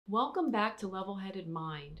Welcome back to Level-Headed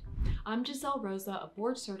Mind. I'm Jezel Rosa, a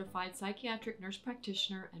board-certified psychiatric nurse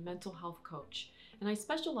practitioner and mental health coach, and I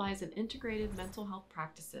specialize in integrated mental health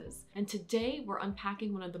practices. And today we're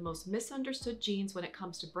unpacking one of the most misunderstood genes when it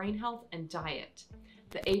comes to brain health and diet,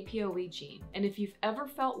 the APOE gene. And if you've ever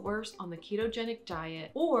felt worse on the ketogenic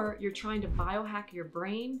diet, or you're trying to biohack your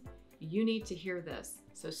brain, you need to hear this,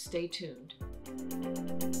 so stay tuned.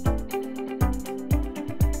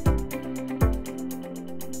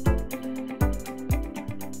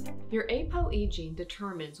 Your APOE gene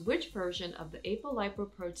determines which version of the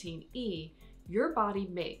apolipoprotein E your body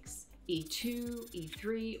makes, E2,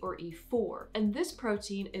 E3, or E4. And this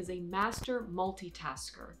protein is a master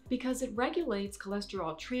multitasker because it regulates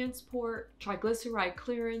cholesterol transport, triglyceride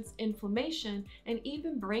clearance, inflammation, and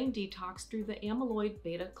even brain detox through the amyloid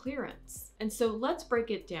beta clearance. And so let's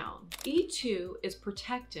break it down. E2 is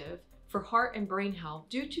protective for heart and brain health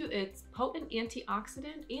due to its potent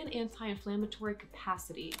antioxidant and anti-inflammatory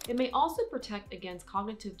capacity. It may also protect against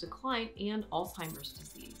cognitive decline and Alzheimer's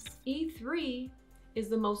disease. E3 is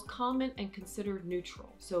the most common and considered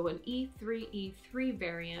neutral. So an E3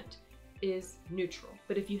 variant is neutral.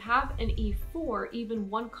 But if you have an E4, even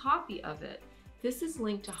one copy of it, this is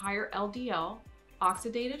linked to higher LDL,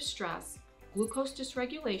 oxidative stress, glucose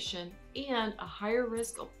dysregulation, and a higher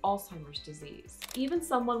risk of Alzheimer's disease. Even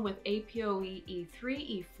someone with APOE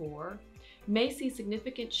E3, E4 may see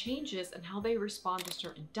significant changes in how they respond to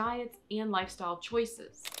certain diets and lifestyle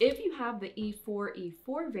choices. If you have the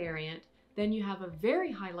E4 variant, then you have a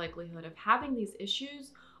very high likelihood of having these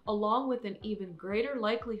issues, along with an even greater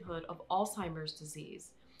likelihood of Alzheimer's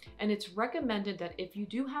disease. And it's recommended that if you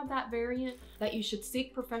do have that variant, that you should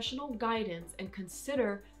seek professional guidance and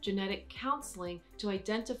consider genetic counseling to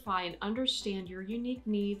identify and understand your unique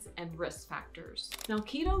needs and risk factors. Now,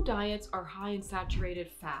 keto diets are high in saturated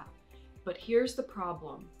fat, but here's the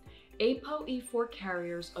problem. APOE4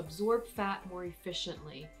 carriers absorb fat more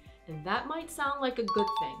efficiently, and that might sound like a good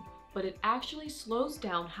thing, but it actually slows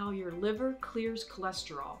down how your liver clears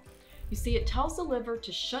cholesterol. You see, it tells the liver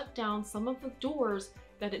to shut down some of the doors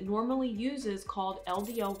that it normally uses, called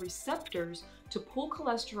LDL receptors, to pull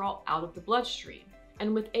cholesterol out of the bloodstream.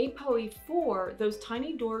 And with APOE4, those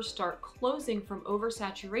tiny doors start closing from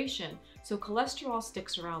oversaturation, so cholesterol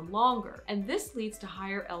sticks around longer. And this leads to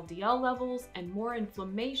higher LDL levels and more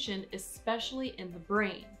inflammation, especially in the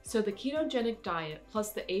brain. So the ketogenic diet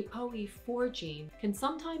plus the APOE4 gene can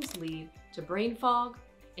sometimes lead to brain fog,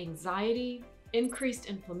 anxiety, increased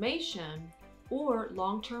inflammation, or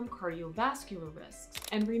long-term cardiovascular risks.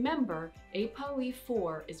 And remember,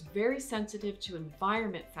 APOE4 is very sensitive to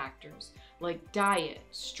environment factors like diet,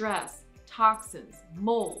 stress, toxins,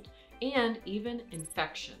 mold, and even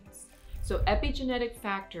infections. So epigenetic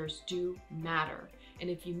factors do matter. And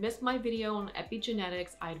if you missed my video on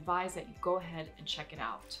epigenetics, I advise that you go ahead and check it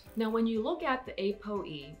out. Now, when you look at the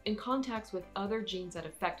APOE in context with other genes that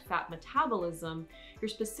affect fat metabolism, your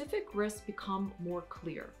specific risks become more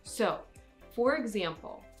clear. So, for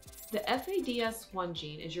example, the FADS1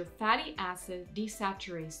 gene is your fatty acid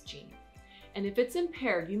desaturase gene. And if it's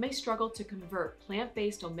impaired, you may struggle to convert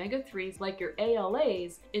plant-based omega-3s like your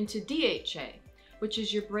ALAs into DHA, which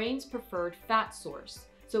is your brain's preferred fat source.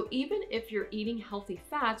 So even if you're eating healthy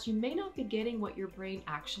fats, you may not be getting what your brain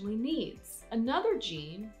actually needs. Another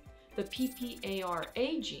gene, the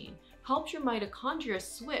PPARA gene, helps your mitochondria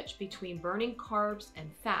switch between burning carbs and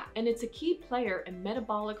fat, and it's a key player in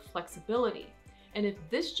metabolic flexibility. And if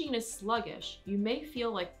this gene is sluggish, you may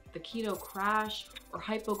feel like the keto crash or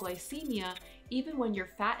hypoglycemia even when your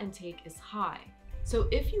fat intake is high. So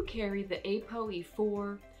if you carry the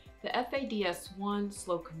APOE4, the FADS1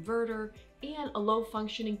 slow converter, and a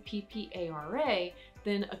low-functioning PPARA,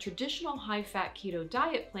 then a traditional high-fat keto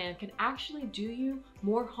diet plan can actually do you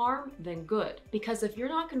more harm than good. Because if you're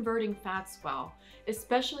not converting fats well,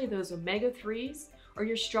 especially those omega-3s, or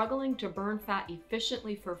you're struggling to burn fat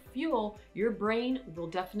efficiently for fuel, your brain will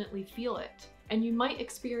definitely feel it. And you might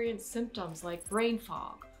experience symptoms like brain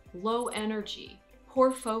fog, low energy, poor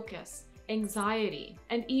focus, anxiety,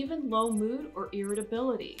 and even low mood or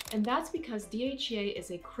irritability. And that's because DHEA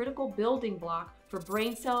is a critical building block for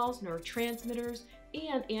brain cells, neurotransmitters,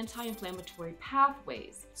 and anti-inflammatory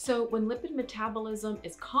pathways. So when lipid metabolism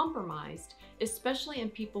is compromised, especially in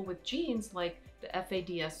people with genes like the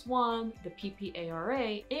FADS1, the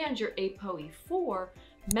PPARA, and your APOE4,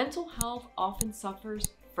 mental health often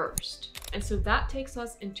suffers first. And so that takes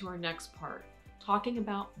us into our next part, talking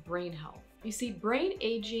about brain health. You see, brain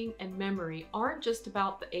aging and memory aren't just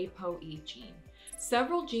about the APOE gene.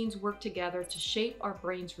 Several genes work together to shape our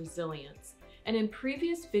brain's resilience. And in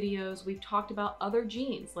previous videos, we've talked about other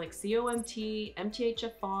genes like COMT,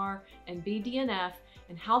 MTHFR, and BDNF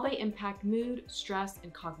and how they impact mood, stress,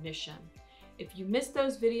 and cognition. If you missed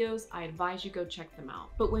those videos, I advise you go check them out.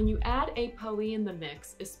 But when you add APOE in the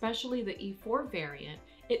mix, especially the E4 variant,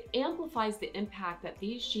 it amplifies the impact that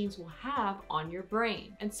these genes will have on your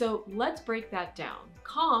brain. And so let's break that down.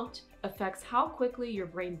 COMT affects how quickly your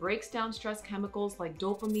brain breaks down stress chemicals like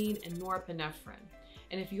dopamine and norepinephrine.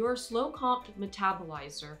 And if you're a slow COMT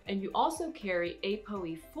metabolizer and you also carry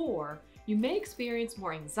APOE4, you may experience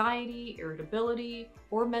more anxiety, irritability,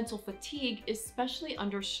 or mental fatigue, especially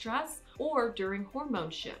under stress or during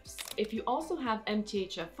hormone shifts. If you also have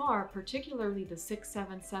MTHFR, particularly the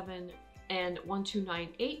 677 and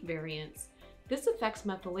 1298 variants, this affects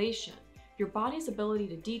methylation, your body's ability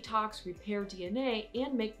to detox, repair DNA,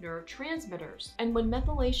 and make neurotransmitters. And when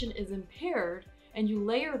methylation is impaired, and you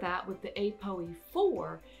layer that with the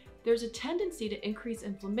APOE4, there's a tendency to increase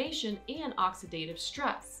inflammation and oxidative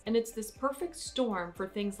stress. And it's this perfect storm for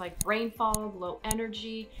things like brain fog, low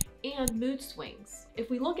energy, and mood swings. If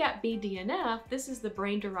we look at BDNF, this is the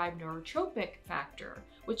brain-derived neurotropic factor,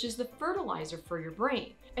 which is the fertilizer for your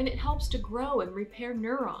brain, and it helps to grow and repair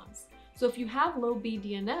neurons. So if you have low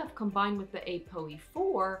BDNF combined with the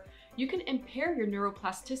APOE4, you can impair your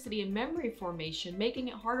neuroplasticity and memory formation, making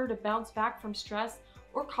it harder to bounce back from stress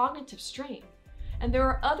or cognitive strain. And there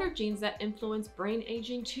are other genes that influence brain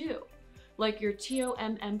aging too, like your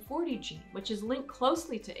TOMM40 gene, which is linked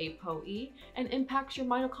closely to APOE and impacts your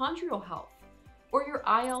mitochondrial health, or your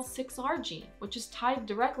IL-6R gene, which is tied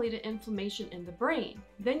directly to inflammation in the brain.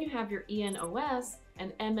 Then you have your ENOS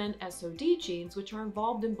and MNSOD genes, which are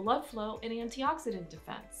involved in blood flow and antioxidant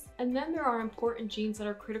defense. And then there are important genes that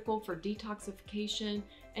are critical for detoxification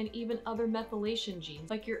and even other methylation genes,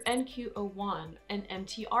 like your NQO1 and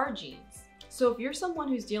MTR genes. So if you're someone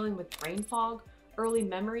who's dealing with brain fog, early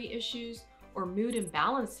memory issues, or mood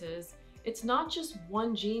imbalances, it's not just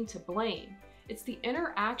one gene to blame. It's the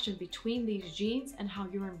interaction between these genes and how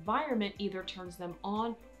your environment either turns them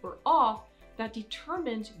on or off that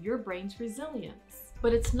determines your brain's resilience.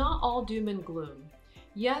 But it's not all doom and gloom.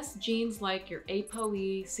 Yes, genes like your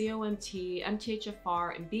APOE, COMT,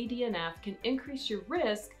 MTHFR, and BDNF can increase your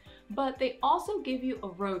risk, but they also give you a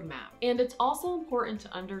roadmap. And it's also important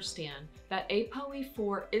to understand that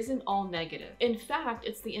APOE4 isn't all negative. In fact,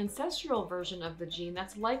 it's the ancestral version of the gene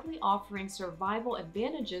that's likely offering survival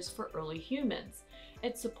advantages for early humans.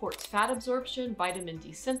 It supports fat absorption, vitamin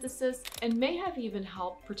D synthesis, and may have even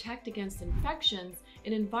helped protect against infections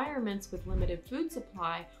in environments with limited food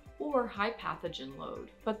supply or high pathogen load.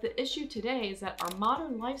 But the issue today is that our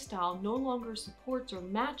modern lifestyle no longer supports or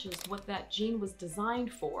matches what that gene was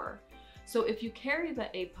designed for. So if you carry the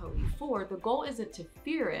APOE4, the goal isn't to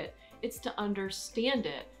fear it, it's to understand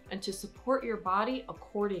it and to support your body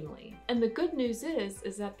accordingly. And the good news is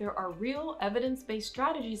that there are real evidence-based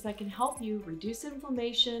strategies that can help you reduce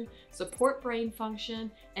inflammation, support brain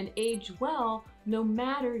function, and age well no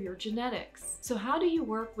matter your genetics. So how do you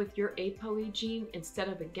work with your APOE gene instead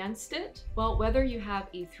of against it? Well, whether you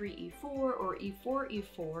have E3, E4, or E4,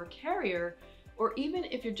 E4 carrier, or even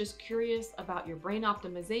if you're just curious about your brain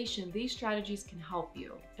optimization, these strategies can help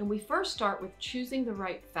you. And we first start with choosing the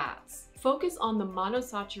right fats. Focus on the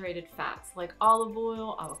monosaturated fats like olive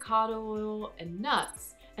oil, avocado oil, and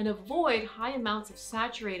nuts, and avoid high amounts of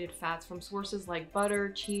saturated fats from sources like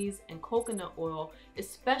butter, cheese, and coconut oil,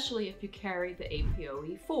 especially if you carry the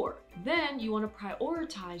APOE4. Then you want to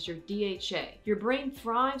prioritize your DHA. Your brain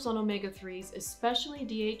thrives on omega-3s, especially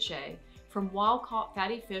DHA, from wild-caught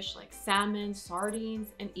fatty fish like salmon,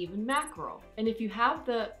 sardines, and even mackerel. And if you have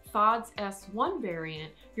the FODS-S1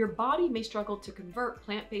 variant, your body may struggle to convert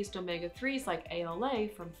plant-based omega-3s like ALA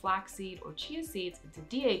from flaxseed or chia seeds into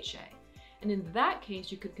DHA. And in that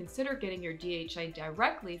case, you could consider getting your DHA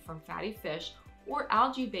directly from fatty fish or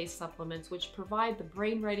algae-based supplements, which provide the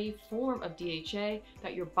brain-ready form of DHA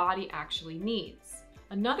that your body actually needs.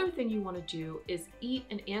 Another thing you want to do is eat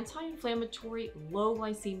an anti-inflammatory, low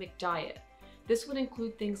glycemic diet. This would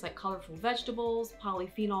include things like colorful vegetables,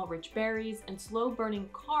 polyphenol-rich berries, and slow-burning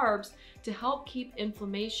carbs to help keep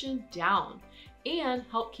inflammation down and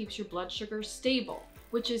help keep your blood sugar stable,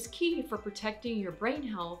 which is key for protecting your brain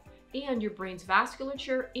health and your brain's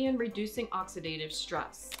vasculature and reducing oxidative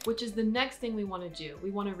stress, which is the next thing we want to do.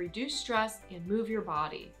 We want to reduce stress and move your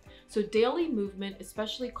body. So daily movement,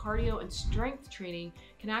 especially cardio and strength training,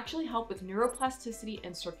 can actually help with neuroplasticity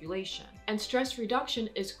and circulation. And stress reduction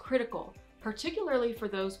is critical, particularly for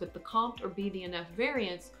those with the COMT or BDNF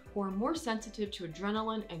variants who are more sensitive to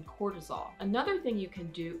adrenaline and cortisol. Another thing you can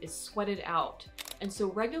do is sweat it out. And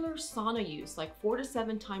so regular sauna use, like 4 to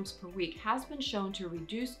 7 times per week, has been shown to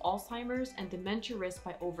reduce Alzheimer's and dementia risk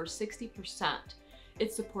by over 60%.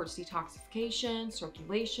 It supports detoxification,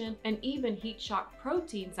 circulation, and even heat shock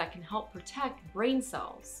proteins that can help protect brain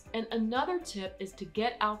cells. And another tip is to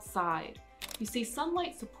get outside. You see,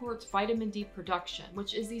 sunlight supports vitamin D production,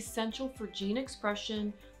 which is essential for gene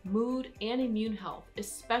expression, mood, and immune health,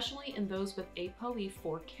 especially in those with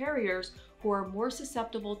APOE4 carriers who are more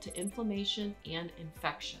susceptible to inflammation and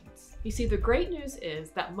infections. You see, the great news is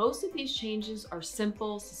that most of these changes are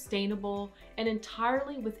simple, sustainable, and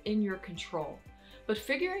entirely within your control. But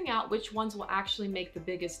figuring out which ones will actually make the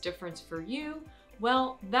biggest difference for you,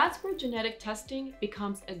 well, that's where genetic testing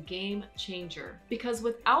becomes a game changer. Because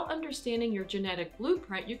without understanding your genetic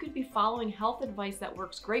blueprint, you could be following health advice that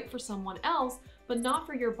works great for someone else, but not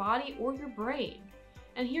for your body or your brain.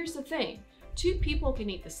 And here's the thing, 2 people can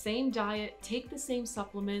eat the same diet, take the same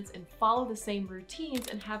supplements, and follow the same routines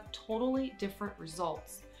and have totally different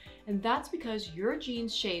results. And that's because your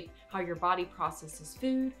genes shape how your body processes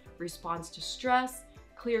food, responds to stress,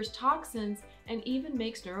 clears toxins, and even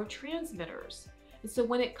makes neurotransmitters. And so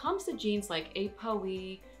when it comes to genes like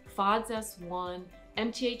APOE, FODS1,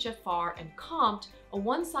 MTHFR, and COMT, a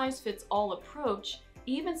one-size-fits-all approach,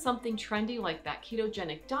 even something trendy like that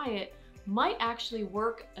ketogenic diet, might actually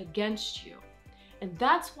work against you. And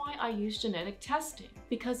that's why I use genetic testing,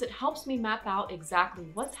 because it helps me map out exactly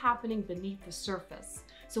what's happening beneath the surface,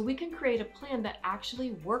 so we can create a plan that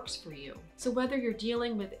actually works for you. So whether you're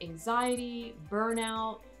dealing with anxiety,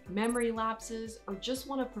 burnout, memory lapses, or just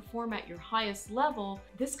want to perform at your highest level,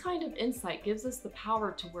 this kind of insight gives us the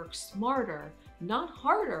power to work smarter, not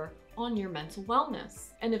harder, on your mental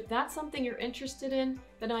wellness. And if that's something you're interested in,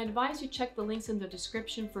 then I advise you check the links in the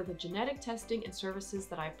description for the genetic testing and services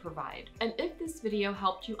that I provide. And if this video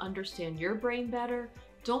helped you understand your brain better,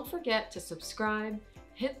 don't forget to subscribe,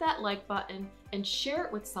 hit that like button, and share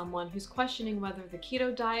it with someone who's questioning whether the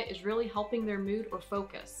keto diet is really helping their mood or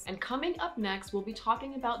focus. And coming up next, we'll be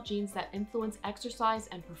talking about genes that influence exercise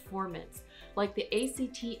and performance, like the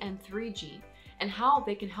ACTN3 gene, and how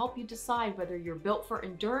they can help you decide whether you're built for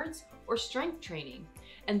endurance or strength training.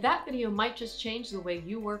 And that video might just change the way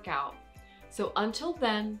you work out. So until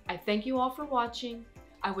then, I thank you all for watching.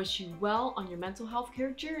 I wish you well on your mental health care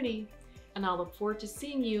journey, and I'll look forward to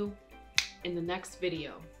seeing you in the next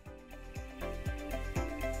video.